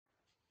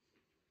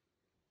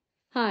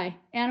Hi,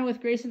 Anna with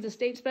Grasons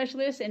Estate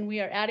Specialists, and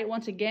we are at it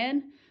once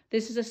again.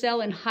 This is a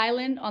sale in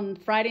Highland on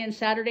Friday and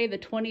Saturday, the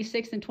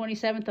 26th and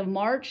 27th of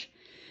March.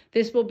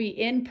 This will be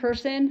in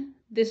person.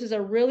 This is a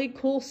really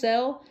cool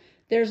sale.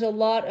 There's a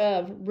lot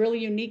of really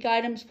unique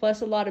items,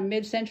 plus a lot of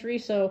mid-century.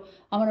 So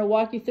I'm going to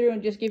walk you through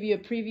and just give you a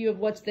preview of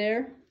what's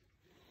there.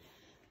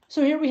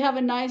 So here we have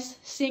a nice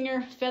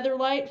Singer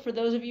Featherlight. For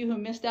those of you who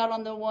missed out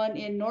on the one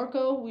in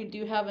Norco, we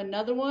do have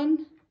another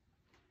one.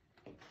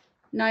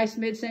 Nice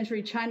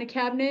mid-century china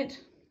cabinet,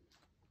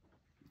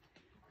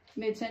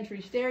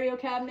 mid-century stereo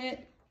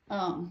cabinet.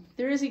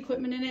 There is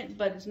equipment in it,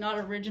 but it's not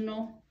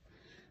original.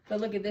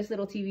 But look at this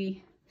little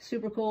TV,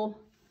 super cool.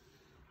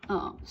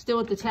 Still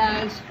with the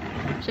tags.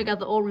 Check out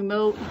the old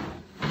remote.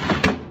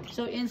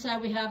 So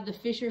inside we have the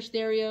Fisher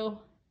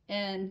stereo,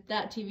 and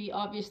that TV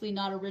obviously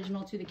not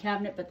original to the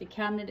cabinet, but the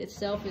cabinet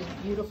itself is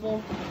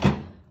beautiful.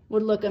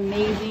 Would look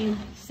amazing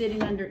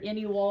sitting under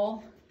any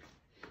wall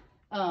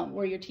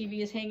where your TV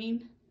is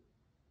hanging.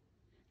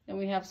 And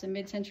we have some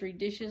mid-century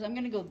dishes. I'm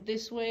gonna go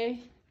this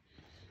way.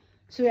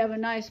 So we have a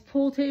nice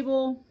pool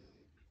table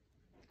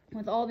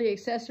with all the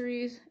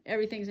accessories.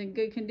 Everything's in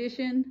good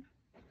condition.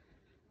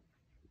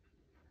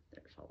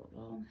 There's all the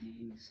wall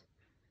things.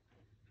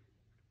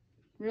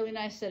 Really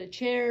nice set of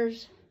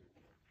chairs.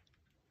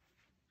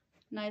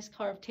 Nice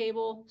carved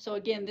table. So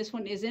again, this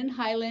one is in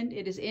Highland.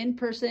 It is in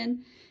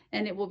person,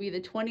 and it will be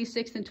the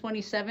 26th and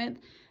 27th.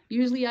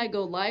 Usually I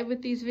go live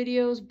with these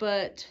videos,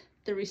 but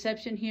the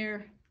reception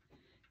here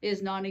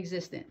is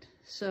non-existent,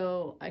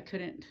 so I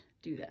couldn't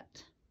do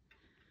that.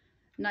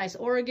 Nice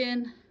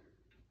organ,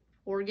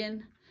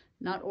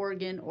 not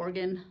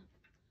organ.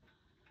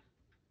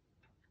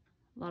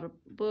 A lot of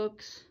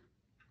books.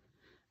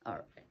 All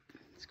right,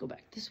 let's go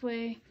back this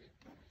way.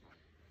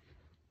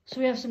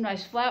 So we have some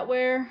nice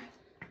flatware,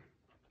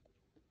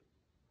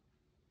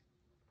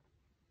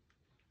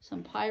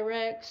 some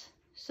Pyrex,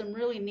 some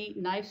really neat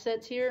knife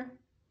sets here.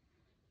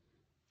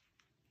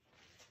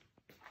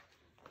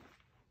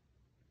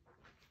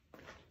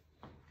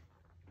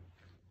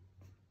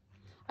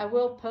 I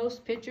will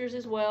post pictures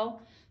as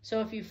well.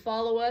 So if you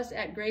follow us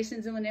at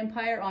Grasons Inland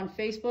Empire on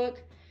Facebook,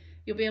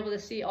 you'll be able to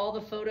see all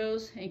the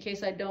photos in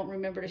case I don't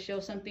remember to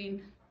show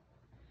something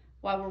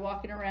while we're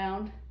walking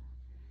around.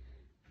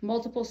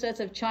 Multiple sets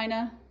of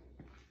china.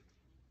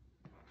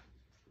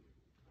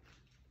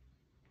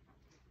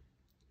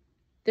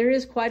 There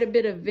is quite a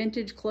bit of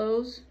vintage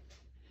clothes.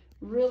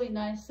 Really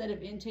nice set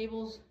of end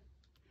tables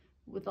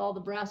with all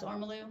the brass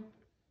ormolu. A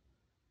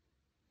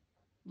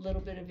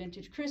little bit of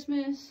vintage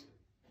Christmas.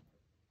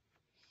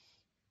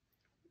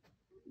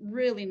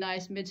 Really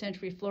nice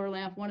mid-century floor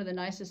lamp, one of the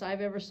nicest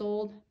I've ever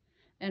sold.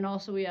 And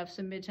also we have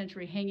some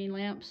mid-century hanging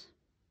lamps.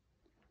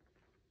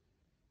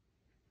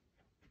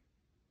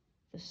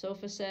 The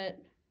sofa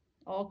set,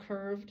 all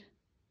curved.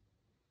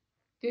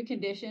 Good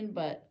condition,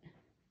 but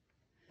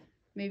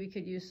maybe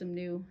could use some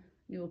new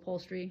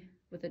upholstery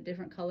with a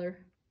different color.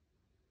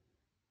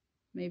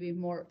 Maybe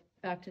more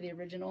back to the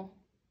original.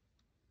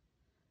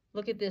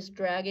 Look at this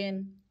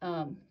dragon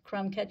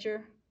crumb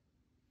catcher.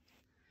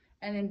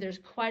 And then there's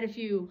quite a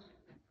few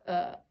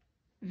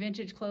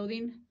vintage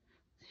clothing.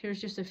 Here's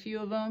just a few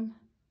of them.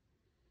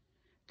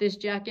 This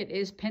jacket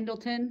is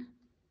Pendleton.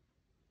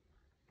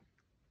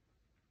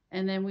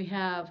 And then we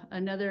have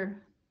another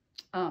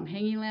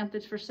hanging lamp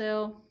that's for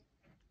sale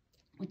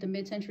with the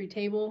mid-century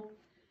table.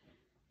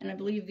 And I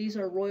believe these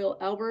are Royal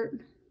Albert.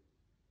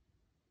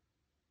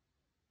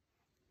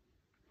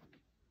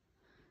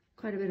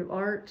 Quite a bit of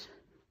art.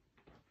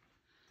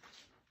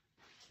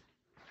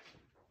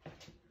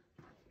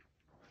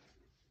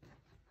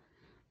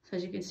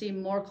 As you can see,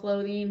 more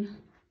clothing.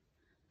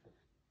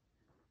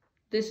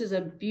 This is a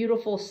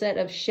beautiful set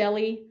of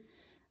Shelley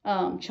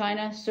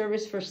china,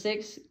 service for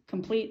 6,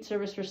 complete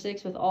service for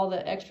 6 with all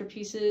the extra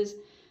pieces,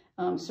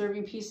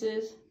 serving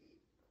pieces.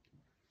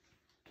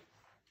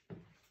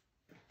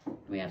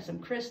 We have some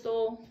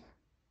crystal,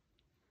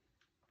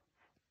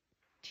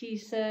 tea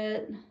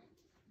set.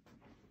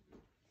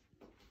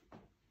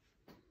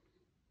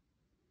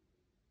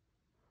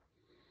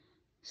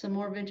 Some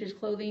more vintage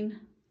clothing.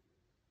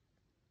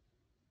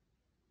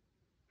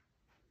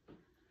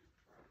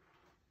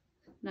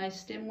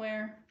 Nice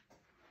stemware.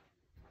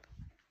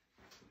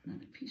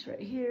 Another piece right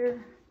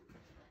here.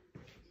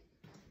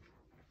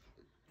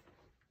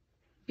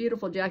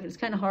 Beautiful jacket. It's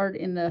kind of hard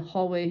in the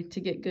hallway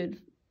to get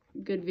good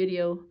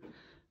video,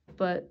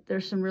 but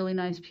there's some really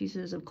nice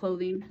pieces of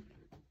clothing,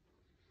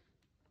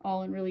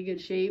 all in really good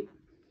shape.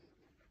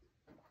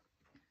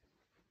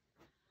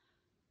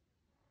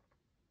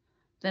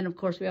 Then of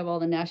course we have all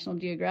the National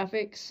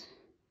Geographics.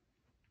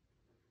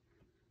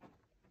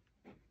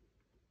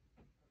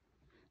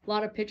 A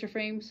lot of picture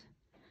frames,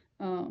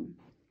 in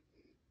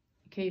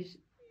case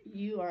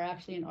you are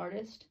actually an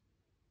artist.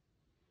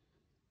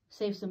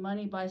 Save some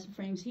money, buy some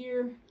frames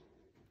here.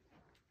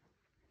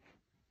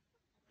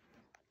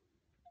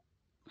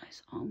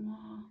 Nice on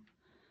wall.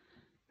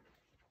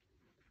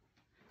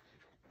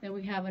 Then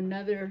we have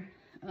another,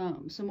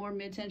 some more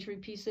mid-century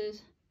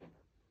pieces.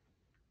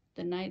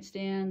 The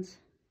nightstands,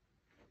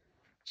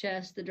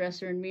 chest, the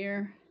dresser and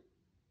mirror,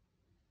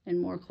 and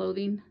more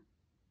clothing.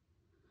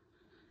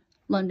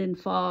 London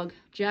Fog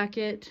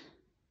jacket,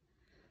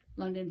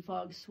 London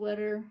Fog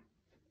sweater,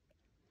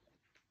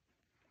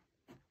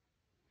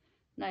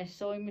 nice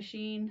sewing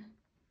machine,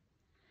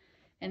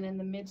 and then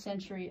the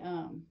mid-century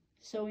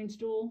sewing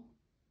stool.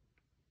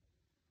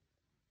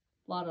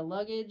 A lot of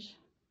luggage.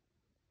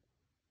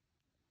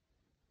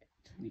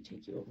 Let me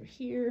take you over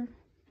here.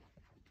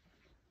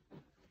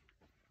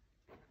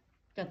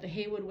 Got the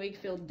Haywood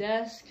Wakefield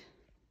desk.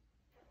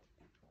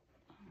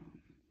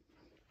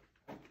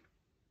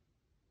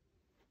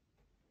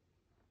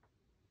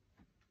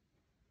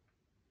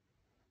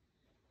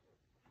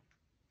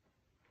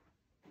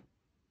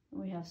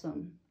 We have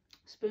some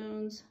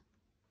spoons,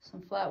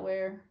 some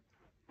flatware,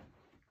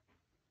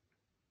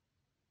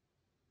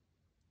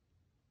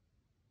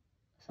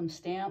 some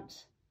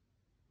stamps,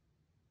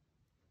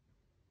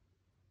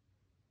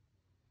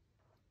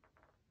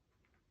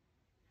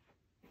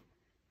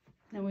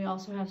 then we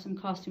also have some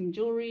costume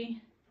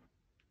jewelry,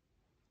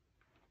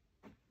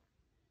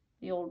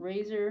 the old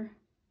razor,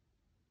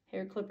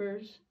 hair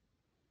clippers,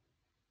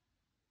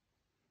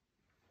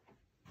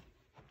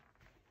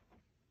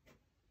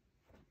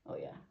 oh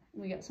yeah,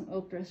 we got some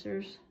oak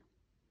dressers,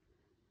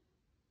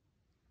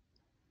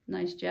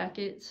 nice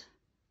jackets.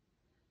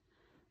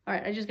 All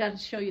right, I just got to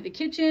show you the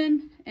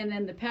kitchen and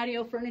then the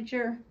patio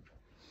furniture.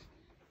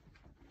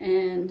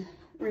 And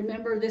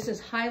remember, this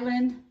is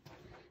Highland,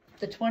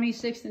 the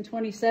 26th and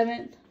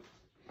 27th.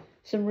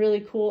 Some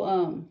really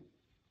cool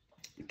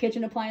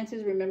kitchen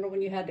appliances. Remember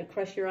when you had to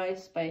crush your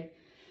ice by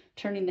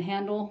turning the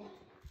handle?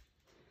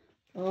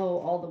 Oh,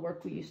 all the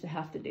work we used to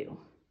have to do.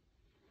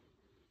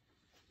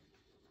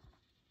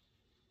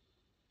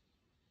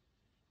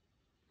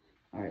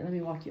 All right, let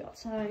me walk you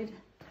outside.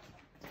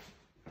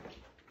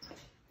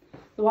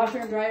 The washer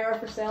and dryer are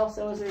for sale,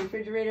 so is the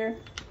refrigerator.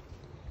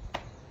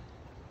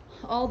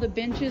 All the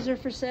benches are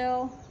for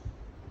sale.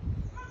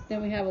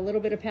 Then we have a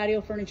little bit of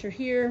patio furniture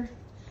here.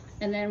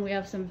 And then we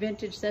have some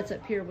vintage sets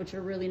up here, which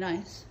are really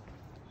nice.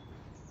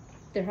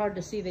 They're hard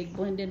to see, they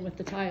blend in with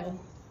the tile.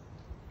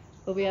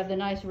 But we have the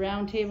nice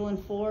round table in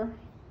 4.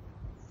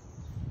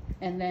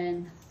 And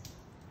then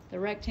the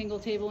rectangle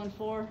table in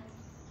 4.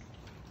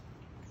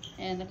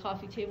 And the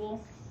coffee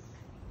table.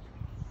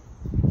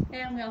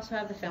 And we also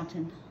have the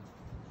fountain.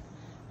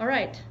 All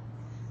right,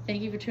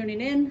 thank you for tuning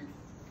in.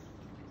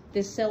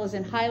 This sale is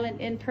in Highland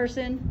in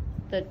person,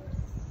 the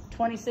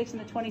 26th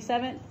and the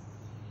 27th.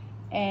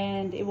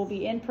 And it will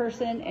be in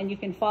person, and you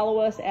can follow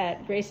us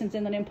at Grasons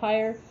Inland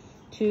Empire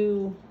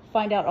to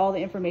find out all the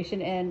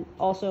information and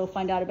also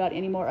find out about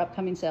any more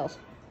upcoming sales.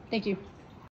 Thank you.